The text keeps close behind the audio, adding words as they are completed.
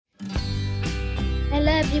Hello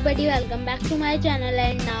everybody, welcome back to my channel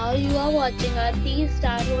and now you are watching a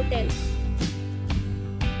 3-star hotel.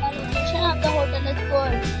 The location of the hotel is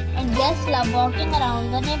good and guests love walking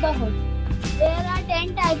around the neighborhood. There are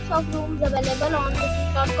 10 types of rooms available on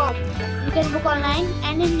booking.com. You can book online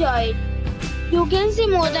and enjoy it. You can see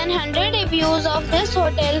more than 100 reviews of this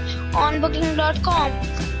hotel on booking.com.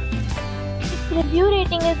 Its review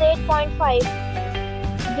rating is 8.5,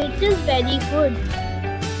 which is very good.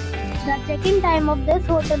 The check-in time of this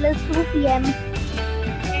hotel is 2 p.m.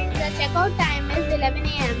 and the check-out time is 11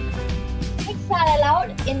 a.m. Pets are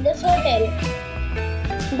allowed in this hotel.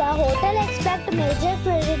 The hotel accepts major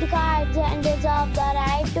credit cards and reserves the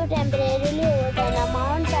right to temporarily hold an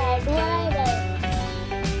amount prior to arrival.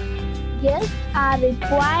 Guests are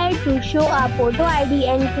required to show a photo ID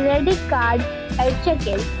and credit card at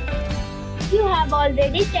check-in. If you have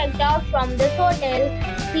already checked out from this hotel,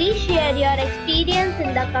 please share your experience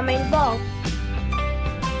in the comment box.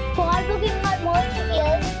 For booking or more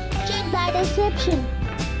details, check the description.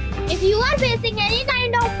 If you are facing any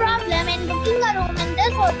kind of problem in booking a room in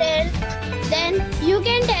this hotel, then you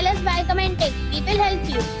can tell us by commenting. We will help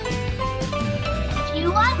you. If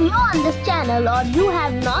you are new on this channel or you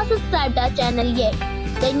have not subscribed our channel yet,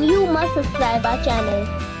 then you must subscribe our channel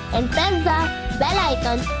and press the bell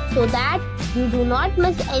icon so that you do not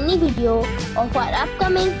miss any video of our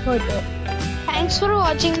upcoming hotel. Thanks for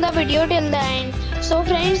watching the video till the end. So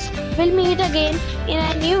friends, we'll meet again in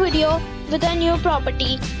a new video with a new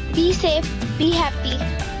property. Be safe, be happy.